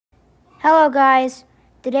Hello guys,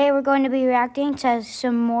 today we're going to be reacting to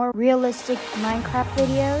some more realistic Minecraft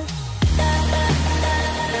videos.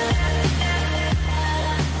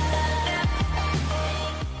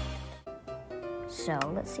 So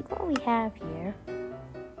let's see what we have here.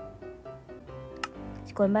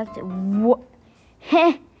 It's going back to what?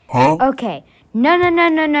 Huh? Okay. No.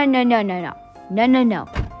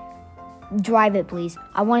 Drive it, please.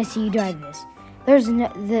 I want to see you drive this. There's no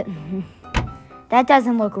that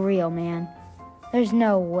doesn't look real, man. There's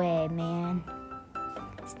no way, man.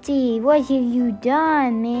 Steve, what have you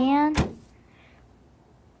done, man?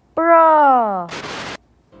 Bro.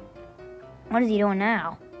 What is he doing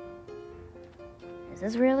now? Is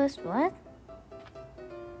this realist? What?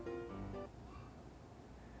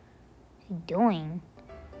 What's he doing?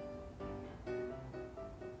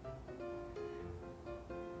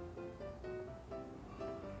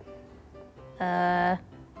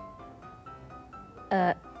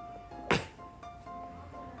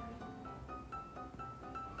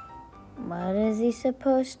 What is he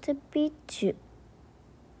supposed to be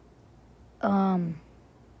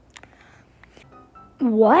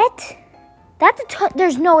what?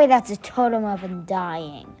 There's no way that's a totem of him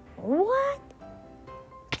dying. What?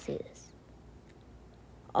 Let's see this.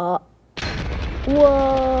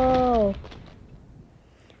 Whoa.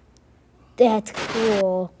 That's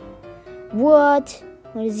cool. What?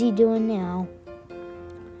 What is he doing now?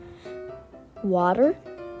 Water?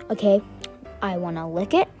 Okay, I want to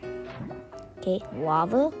lick it. Okay,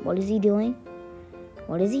 lava. What is he doing?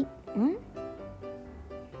 What is he? Huh?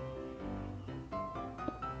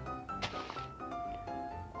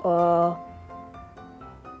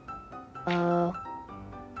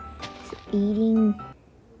 It's eating.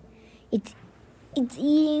 It's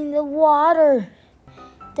eating the water.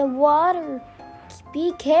 The water.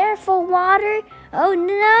 Be careful, water. Oh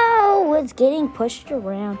no, it's getting pushed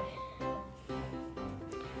around.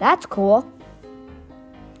 That's cool.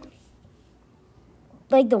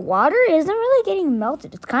 Like, the water isn't really getting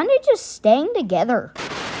melted. It's kind of just staying together.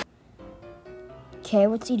 Okay,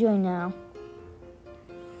 what's he doing now?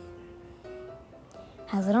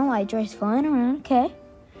 Has it on light trace flying around. Okay.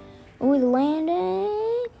 Oh, he's landing.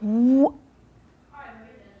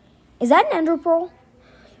 Is that an ender pearl?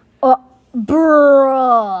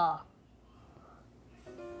 Bruh.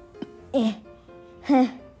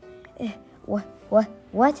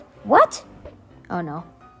 What? Oh no.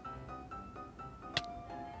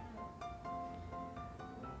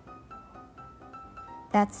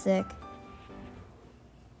 That's sick.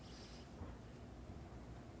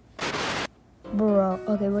 Bro,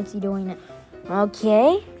 okay, what's he doing now?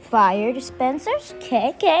 Okay, fire dispensers.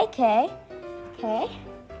 Okay.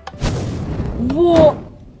 Whoa.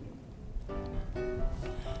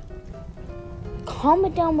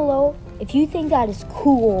 Comment down below if you think that is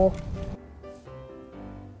cool.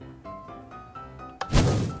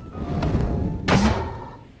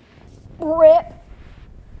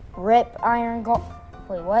 Rip iron gold.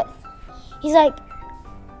 Wait, what? He's like,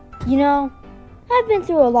 you know, I've been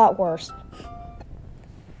through a lot worse.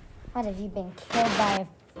 What, have you been killed by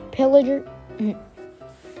a pillager?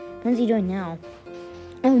 What's he doing now?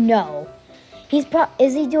 Oh no.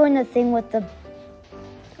 Is he doing the thing with the...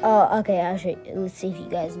 okay, let's see if you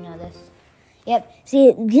guys know this. Yep,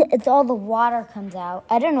 see, it's all the water comes out.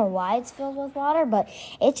 I don't know why it's filled with water, but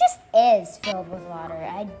it just is filled with water.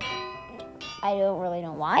 I don't really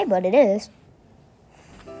know why, but it is.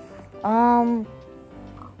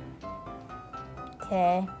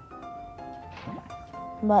 Okay.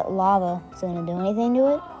 But lava, is it gonna do anything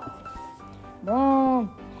to it? Boom.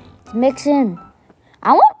 It's mixing.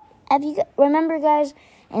 Remember guys,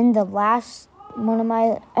 in the last one of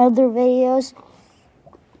my other videos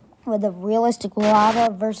with the realistic lava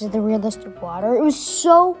versus the realistic water, it was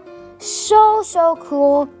so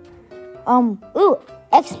cool. Ooh,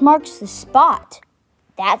 X marks the spot.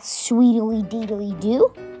 That's sweetly deedly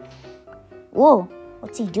do. Whoa,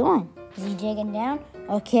 what's he doing? Is he digging down?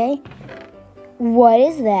 Okay. What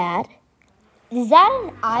is that? Is that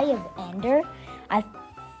an eye of Ender?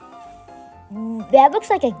 That looks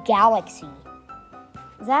like a galaxy.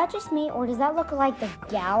 Is that just me, or does that look like the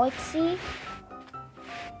galaxy?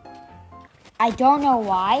 I don't know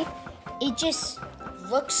why. It just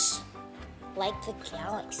looks like the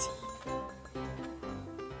galaxy.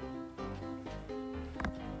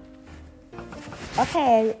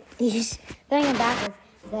 Okay, he's throwing it backwards.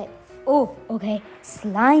 He's like, oh, okay,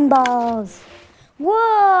 slime balls.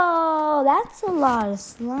 Whoa, that's a lot of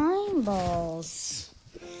slime balls.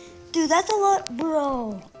 Dude, that's a lot,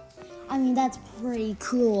 bro. I mean, that's pretty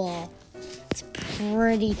cool. It's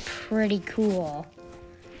pretty cool.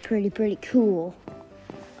 Pretty cool.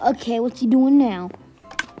 Okay, what's he doing now?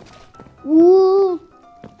 Woo!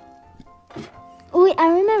 Oh wait,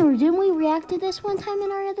 I remember. Didn't we react to this one time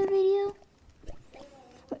in our other video?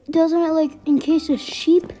 Doesn't it like encase a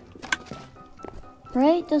sheep?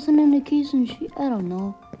 Right? Doesn't it encase a sheep? I don't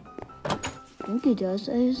know. I think it does.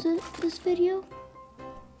 Is it this video?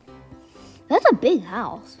 That's a big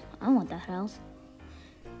house. I want that house.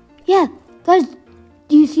 Yeah, guys,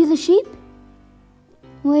 do you see the sheep?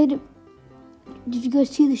 Wait, did you guys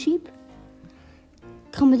see the sheep?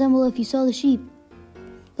 Comment down below if you saw the sheep.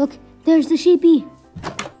 Look, there's the sheepy.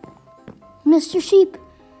 Mr. Sheep.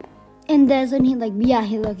 And doesn't he like, yeah,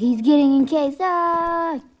 look, he's getting encased.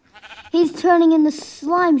 Ah! He's turning into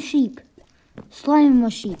slime sheep. Slimy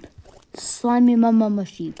sheep. Slimy mama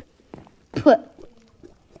sheep. Put.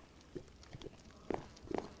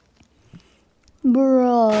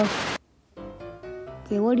 Bruh.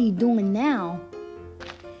 Okay, what are you doing now?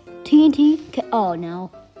 TNT? Oh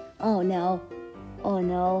no. Oh no. Oh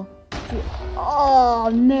no.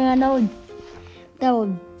 Oh man, that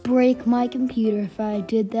would break my computer if I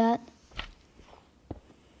did that.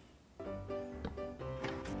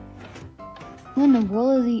 What in the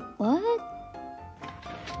world is he? What?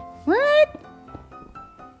 What?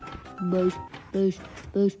 Boosh, boosh,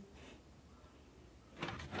 boosh.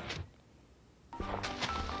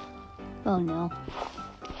 Oh no.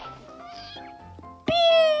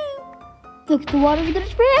 Pew! Look, the water's gonna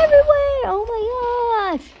spray everywhere! Oh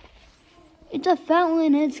my gosh! It's a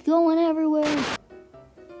fountain, it's going everywhere.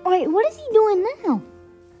 Alright, what is he doing now?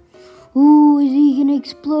 Ooh, is he gonna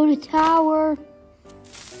explode a tower?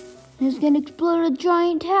 He's gonna explode a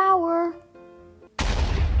giant tower.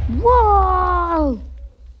 Whoa!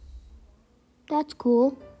 That's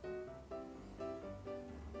cool.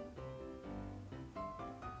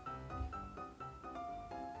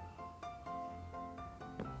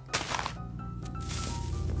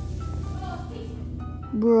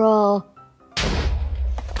 Bro.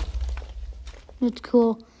 That's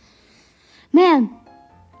cool. Man,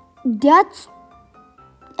 is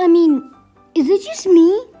it just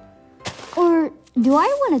me? Or do I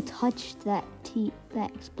want to touch that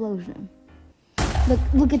explosion?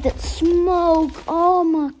 Look at that smoke. Oh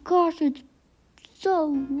my gosh, it's so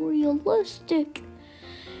realistic.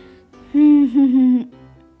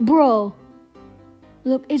 Bro,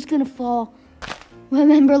 look, it's gonna fall.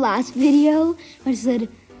 Remember last video? I said,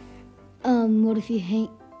 what if you hate,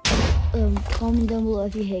 comment down below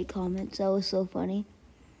if you hate comments. That was so funny.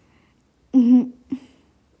 Man.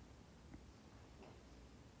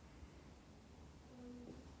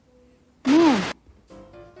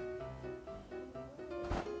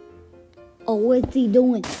 Oh, what's he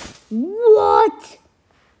doing? What?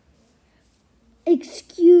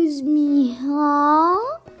 Excuse me,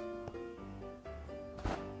 huh?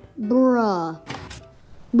 Bruh.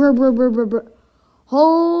 Bruh.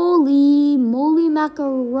 Holy moly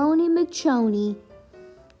macaroni McChoney.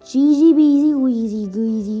 Cheesy beezy wheezy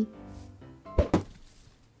greasy.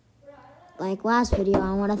 Like last video,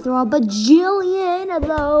 I want to throw a bajillion of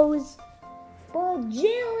those.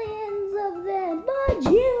 Bajillions of them.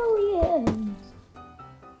 Bajillions.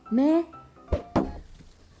 Man.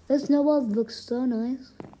 Those snowballs look so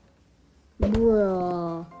nice.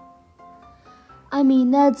 Bruh. I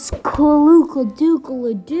mean, that's Kalooka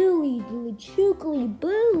Dookala Dooly Chookly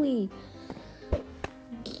Booey.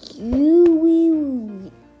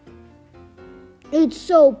 It's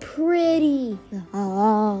so pretty.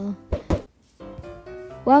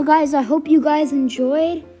 Well, guys, I hope you guys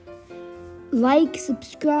enjoyed. Like,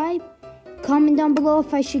 subscribe, comment down below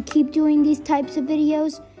if I should keep doing these types of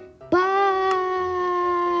videos.